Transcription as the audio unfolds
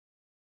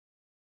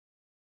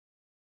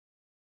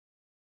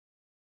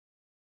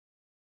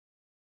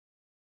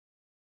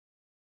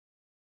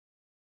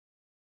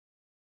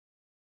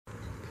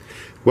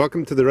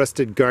Welcome to the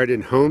Rusted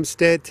Garden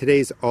Homestead.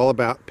 Today's all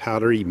about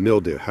powdery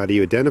mildew. How do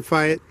you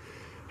identify it?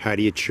 How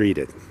do you treat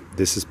it?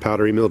 This is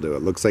powdery mildew.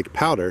 It looks like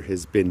powder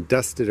has been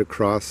dusted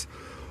across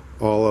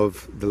all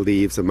of the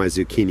leaves of my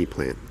zucchini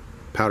plant.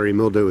 Powdery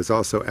mildew is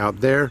also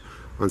out there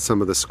on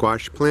some of the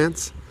squash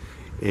plants,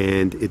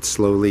 and it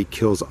slowly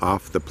kills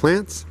off the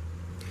plants.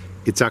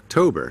 It's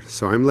October,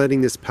 so I'm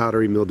letting this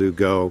powdery mildew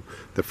go.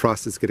 The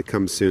frost is going to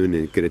come soon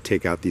and it's going to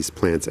take out these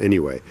plants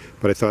anyway,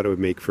 but I thought it would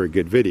make for a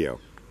good video.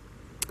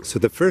 So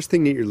the first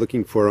thing that you're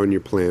looking for on your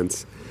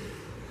plants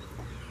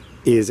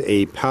is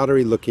a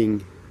powdery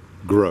looking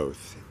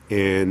growth,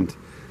 and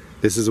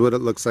this is what it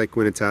looks like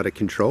when it's out of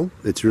control.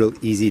 It's real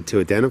easy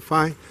to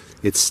identify.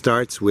 It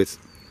starts with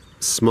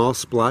small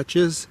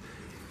splotches,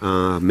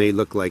 may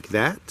look like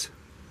that,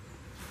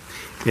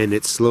 and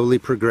it slowly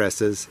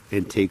progresses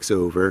and takes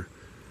over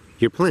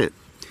your plant.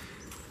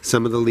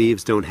 Some of the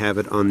leaves don't have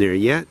it on there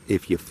yet.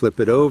 If you flip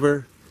it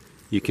over,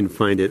 you can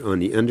find it on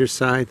the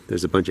underside.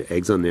 There's a bunch of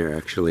eggs on there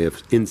actually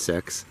of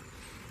insects.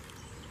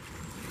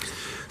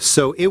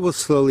 So it will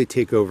slowly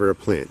take over a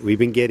plant. We've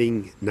been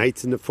getting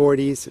nights in the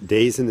 40s,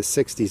 days in the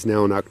 60s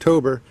now in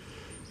October.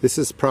 This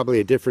is probably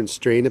a different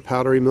strain of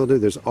powdery mildew.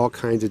 There's all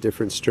kinds of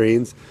different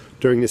strains.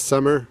 During the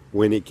summer,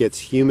 when it gets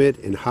humid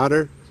and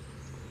hotter,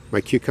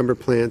 my cucumber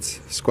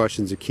plants, squash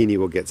and zucchini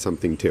will get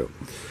something too.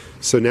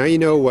 So now you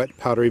know what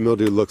powdery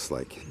mildew looks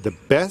like. The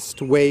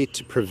best way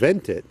to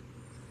prevent it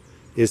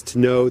is to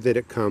know that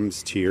it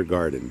comes to your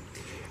garden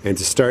and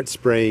to start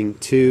spraying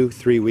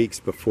 2-3 weeks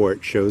before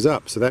it shows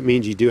up. So that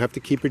means you do have to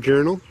keep a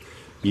journal.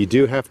 You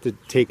do have to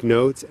take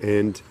notes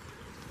and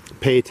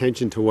pay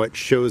attention to what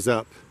shows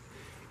up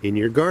in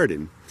your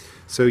garden.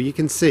 So you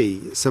can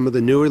see some of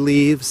the newer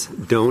leaves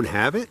don't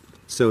have it.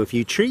 So if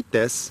you treat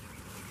this,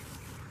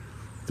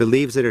 the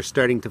leaves that are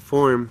starting to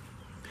form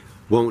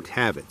won't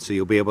have it. So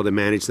you'll be able to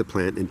manage the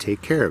plant and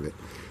take care of it.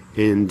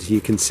 And you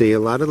can see a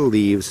lot of the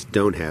leaves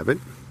don't have it.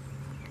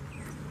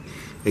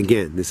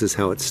 Again, this is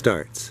how it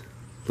starts.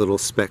 Little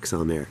specks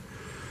on there.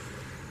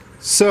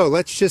 So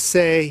let's just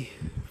say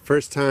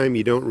first time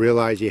you don't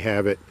realize you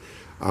have it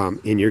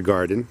in your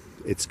garden.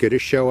 It's going to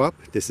show up.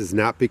 This is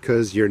not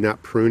because you're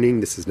not pruning.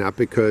 This is not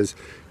because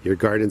your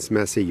garden's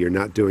messy. You're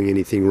not doing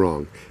anything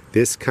wrong.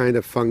 This kind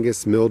of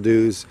fungus,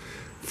 mildews,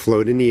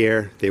 float in the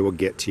air. They will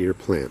get to your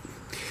plant.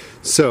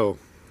 So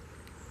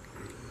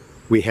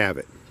we have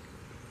it.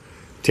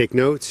 Take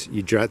notes.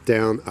 You jot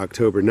down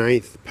October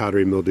 9th,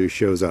 powdery mildew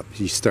shows up.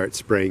 You start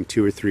spraying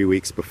 2 or 3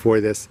 weeks before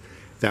this.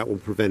 That will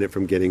prevent it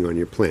from getting on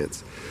your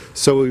plants.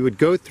 So we would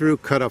go through,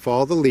 cut off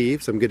all the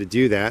leaves. I'm going to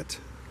do that.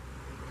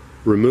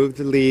 Remove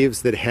the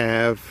leaves that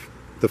have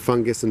the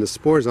fungus and the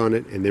spores on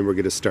it, and then we're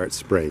going to start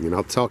spraying. And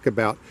I'll talk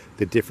about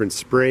the different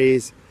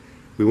sprays.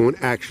 We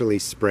won't actually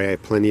spray. I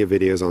have plenty of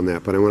videos on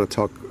that, but I want to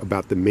talk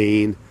about the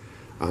main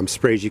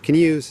sprays you can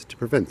use to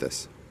prevent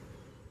this.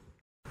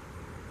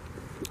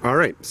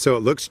 Alright, so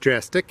it looks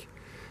drastic.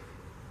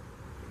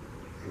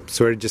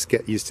 Sort of just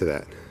get used to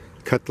that.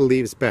 Cut the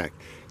leaves back.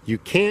 You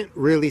can't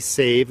really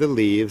save the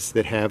leaves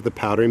that have the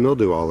powdery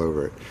mildew all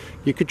over it.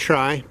 You could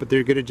try, but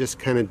they're going to just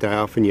kind of die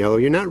off in yellow.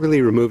 You're not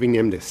really removing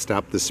them to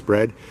stop the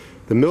spread.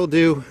 The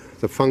mildew,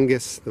 the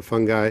fungus, the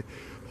fungi,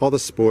 all the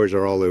spores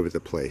are all over the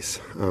place.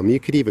 You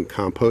could even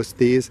compost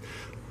these.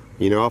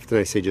 You know, often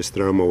I say just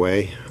throw them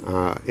away.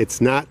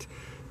 It's not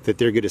that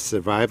they're going to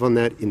survive on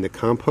that in the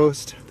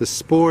compost. The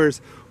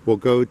spores will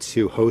go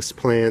to host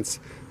plants.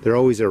 They're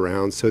always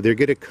around, so they're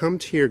going to come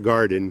to your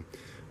garden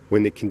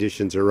when the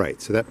conditions are right.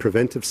 So that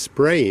preventive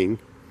spraying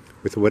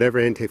with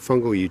whatever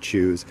antifungal you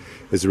choose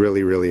is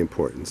really, really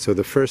important. So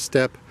the first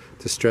step,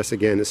 to stress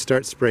again, is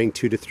start spraying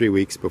 2 to 3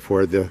 weeks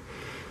before the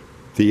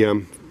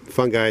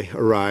fungi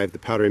arrive, the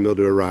powdery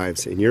mildew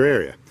arrives in your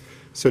area.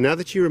 So now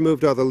that you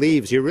removed all the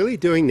leaves, you're really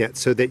doing that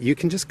so that you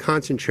can just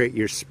concentrate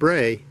your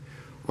spray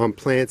on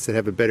plants that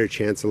have a better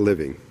chance of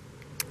living.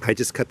 I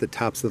just cut the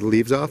tops of the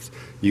leaves off.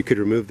 You could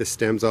remove the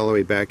stems all the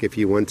way back if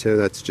you want to.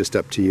 That's just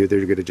up to you.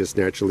 They're going to just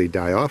naturally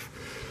die off.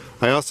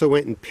 I also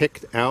went and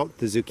picked out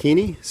the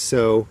zucchini.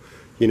 So,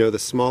 you know, the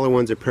smaller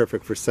ones are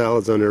perfect for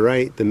salads on the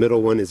right. The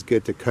middle one is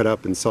good to cut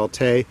up and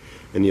saute.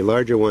 And the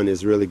larger one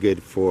is really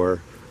good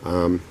for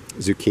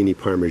zucchini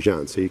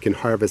parmesan. So you can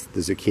harvest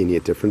the zucchini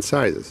at different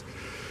sizes.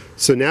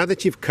 So now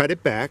that you've cut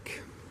it back,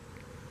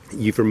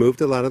 you've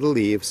removed a lot of the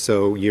leaves.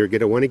 So you're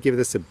going to want to give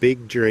this a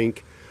big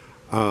drink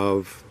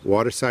of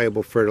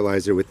water-soluble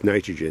fertilizer with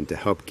nitrogen to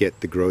help get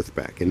the growth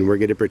back. And we're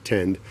going to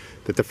pretend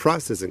that the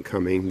frost isn't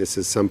coming. This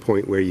is some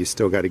point where you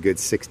still got a good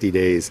 60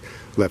 days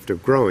left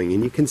of growing.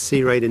 And you can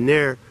see right in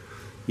there,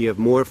 you have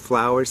more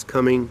flowers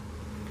coming,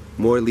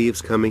 more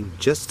leaves coming.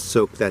 Just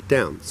soak that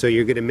down. So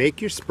you're going to make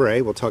your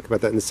spray. We'll talk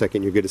about that in a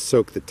second. You're going to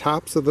soak the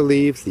tops of the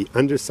leaves, the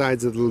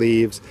undersides of the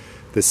leaves,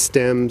 the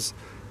stems,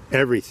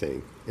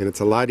 everything. And it's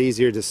a lot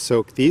easier to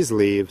soak these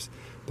leaves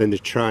than to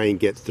try and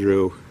get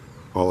through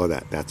all of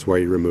that. That's why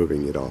you're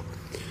removing it all.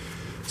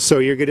 So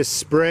you're going to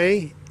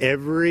spray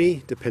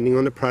depending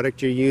on the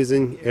product you're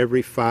using,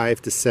 every 5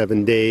 to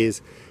 7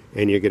 days,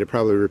 and you're going to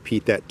probably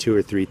repeat that 2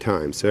 or 3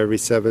 times. So every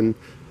 7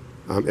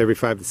 every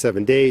 5 to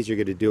 7 days you're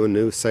going to do a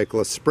new cycle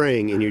of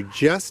spraying, and you're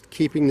just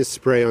keeping the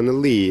spray on the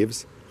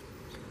leaves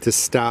to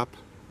stop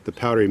the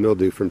powdery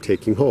mildew from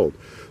taking hold.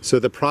 So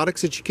the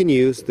products that you can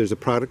use, there's a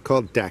product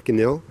called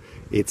Daconil.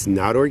 It's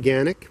not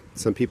organic.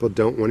 Some people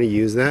don't want to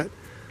use that.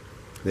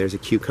 There's a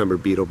cucumber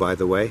beetle, by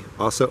the way.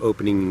 Also,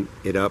 opening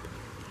it up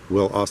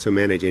will also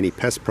manage any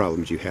pest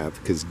problems you have,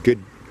 because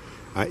good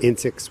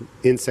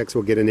insects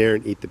will get in there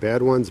and eat the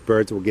bad ones.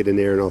 Birds will get in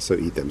there and also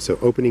eat them. So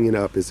opening it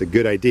up is a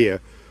good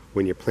idea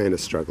when your plant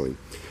is struggling.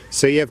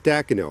 So you have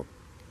Daconil.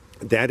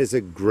 That is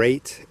a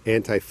great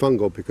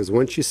antifungal because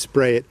once you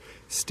spray it,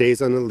 it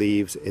stays on the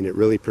leaves and it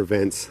really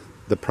prevents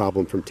the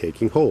problem from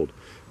taking hold.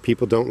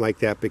 People don't like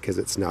that because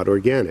it's not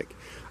organic.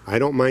 I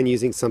don't mind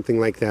using something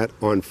like that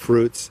on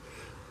fruits,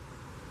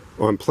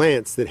 on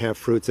plants that have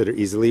fruits that are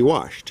easily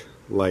washed,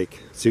 like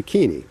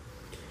zucchini.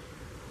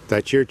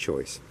 That's your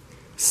choice.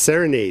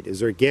 Serenade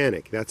is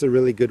organic. That's a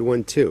really good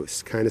one too.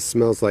 It kind of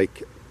smells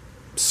like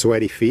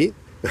sweaty feet,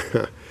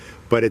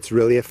 but it's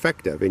really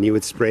effective, and you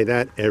would spray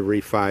that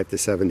every 5 to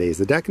 7 days.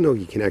 The Daconil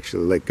you can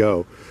actually let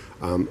go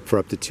for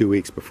up to 2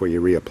 weeks before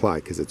you reapply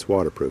because it's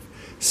waterproof.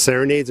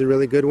 Serenade's a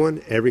really good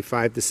one. Every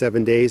 5 to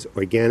 7 days,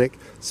 organic.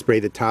 Spray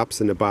the tops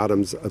and the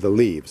bottoms of the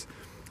leaves.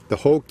 The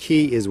whole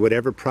key is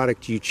whatever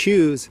product you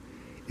choose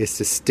is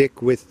to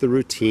stick with the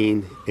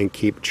routine and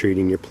keep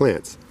treating your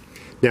plants.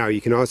 Now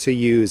you can also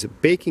use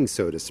baking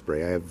soda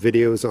spray. I have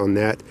videos on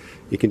that.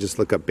 You can just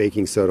look up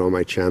baking soda on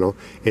my channel,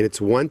 and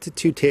it's 1 to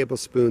 2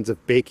 tablespoons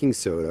of baking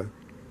soda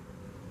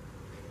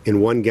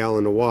in 1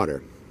 gallon of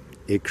water.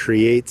 It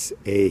creates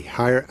a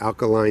higher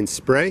alkaline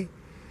spray.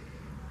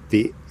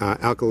 The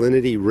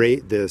alkalinity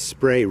rate, the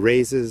spray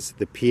raises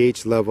the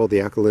pH level, the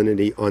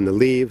alkalinity on the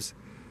leaves.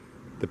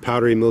 The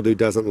powdery mildew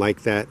doesn't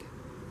like that.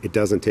 It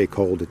doesn't take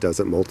hold, it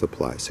doesn't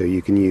multiply. So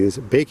you can use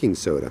baking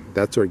soda,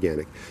 that's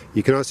organic.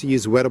 You can also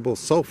use wettable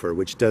sulfur,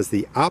 which does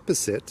the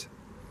opposite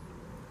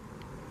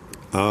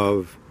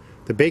of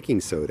the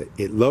baking soda.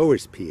 It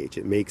lowers pH,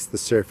 it makes the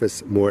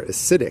surface more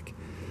acidic.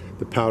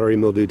 The powdery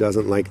mildew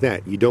doesn't like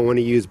that. You don't want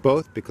to use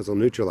both because they'll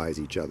neutralize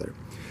each other.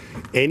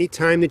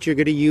 Anytime that you're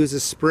going to use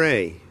a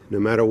spray, no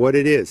matter what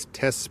it is,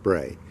 test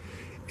spray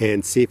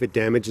and see if it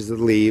damages the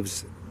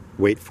leaves.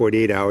 Wait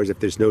 48 hours. If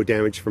there's no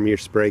damage from your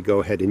spray,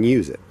 go ahead and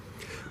use it.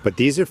 But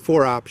these are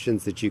 4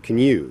 options that you can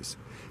use.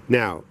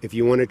 Now, if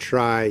you want to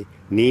try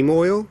neem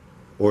oil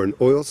or an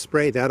oil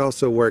spray, that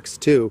also works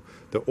too.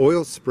 The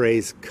oil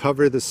sprays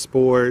cover the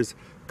spores,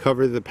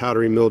 cover the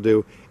powdery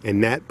mildew,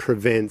 and that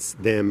prevents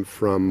them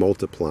from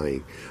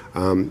multiplying.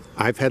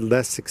 I've had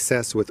less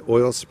success with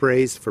oil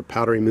sprays for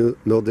powdery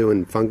mildew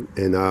and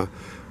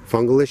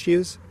fungal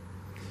issues.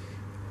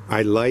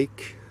 I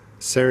like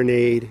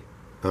Serenade.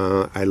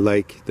 I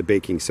like the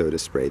baking soda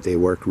spray. They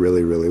work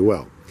really, really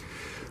well.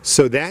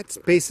 So that's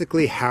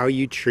basically how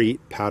you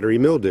treat powdery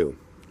mildew.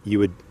 You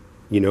would,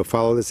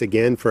 follow this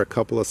again for a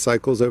couple of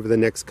cycles over the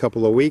next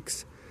couple of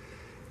weeks.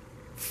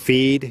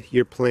 Feed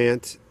your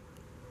plant,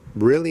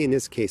 really in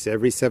this case,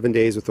 every 7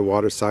 days with a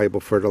water-soluble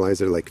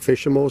fertilizer like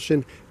fish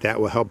emulsion. That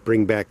will help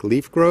bring back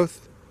leaf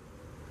growth,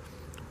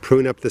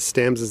 prune up the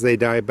stems as they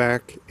die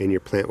back, and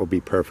your plant will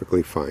be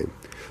perfectly fine.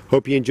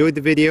 Hope you enjoyed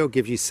the video.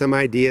 Gives you some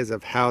ideas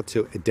of how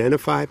to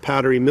identify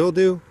powdery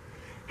mildew,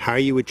 how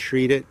you would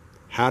treat it,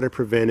 how to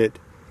prevent it,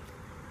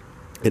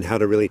 and how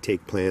to really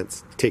take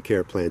care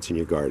of plants in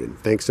your garden.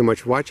 Thanks so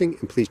much for watching,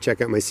 and please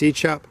check out my seed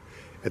shop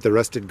at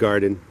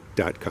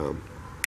therustedgarden.com.